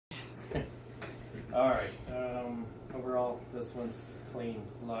All right. Overall, this one's clean,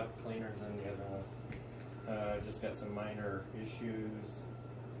 a lot cleaner than the other one. Just got some minor issues.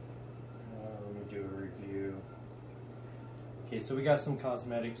 Let me do a review. Okay, so we got some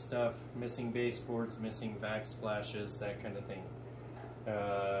cosmetic stuff, missing baseboards, missing backsplashes, that kind of thing.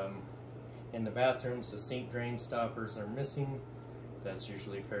 In the bathrooms, the sink drain stoppers are missing. That's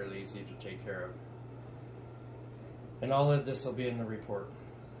usually fairly easy to take care of. And all of this will be in the report.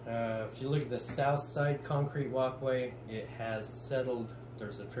 If you look at the south side concrete walkway, it has settled.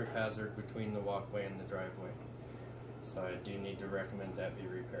 There's a trip hazard between the walkway and the driveway. So I do need to recommend that be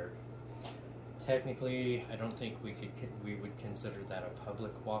repaired. Technically, I don't think we would consider that a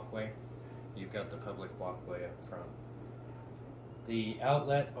public walkway. You've got the public walkway up front. The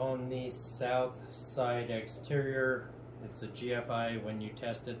outlet on the south side exterior, it's a GFI. When you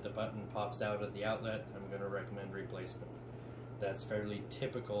test it, the button pops out of the outlet. I'm going to recommend replacement. That's fairly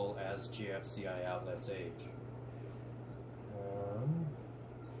typical as GFCI outlets age.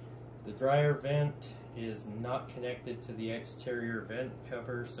 The dryer vent is not connected to the exterior vent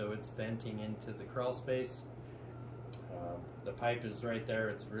cover, so it's venting into the crawl space. The pipe is right there.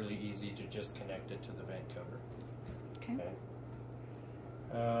 It's really easy to just connect it to the vent cover. Okay.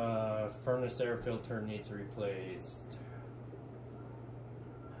 Furnace air filter needs replaced.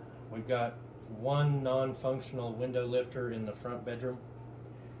 We've got one non-functional window lifter in the front bedroom.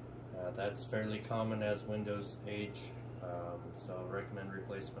 That's fairly common as windows age, so I'll recommend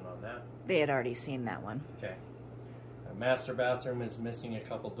replacement on that. They had already seen that one. Okay. Master bathroom is missing a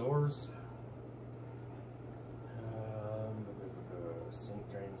couple doors. Sink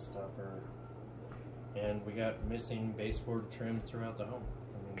drain stopper. And we got missing baseboard trim throughout the home.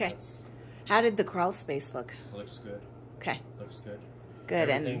 Okay. How did the crawl space look? Looks good. Okay. Looks good. Good.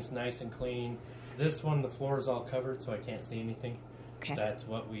 Everything's nice and clean. This one, the floor is all covered, so I can't see anything. Okay. That's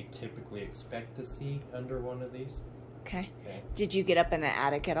what we typically expect to see under one of these. Okay. Okay. Did you get up in the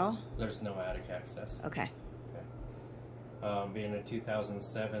attic at all? There's no attic access. Okay. Okay. Being a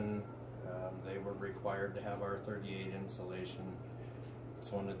 2007, they were required to have R38 insulation.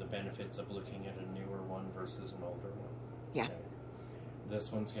 It's one of the benefits of looking at a newer one versus an older one. Yeah. Okay.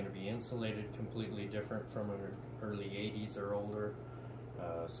 This one's going to be insulated completely different from an early 80s or older.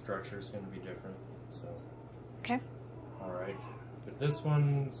 Structure's going to be different. So. Okay. All right. But this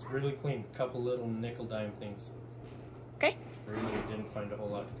one's really clean. Couple little nickel dime things. Okay. Really didn't find a whole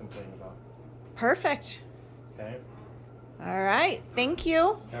lot to complain about. Perfect. Okay. All right. Thank you.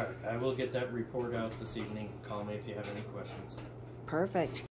 All right. I will get that report out this evening. Call me if you have any questions. Perfect.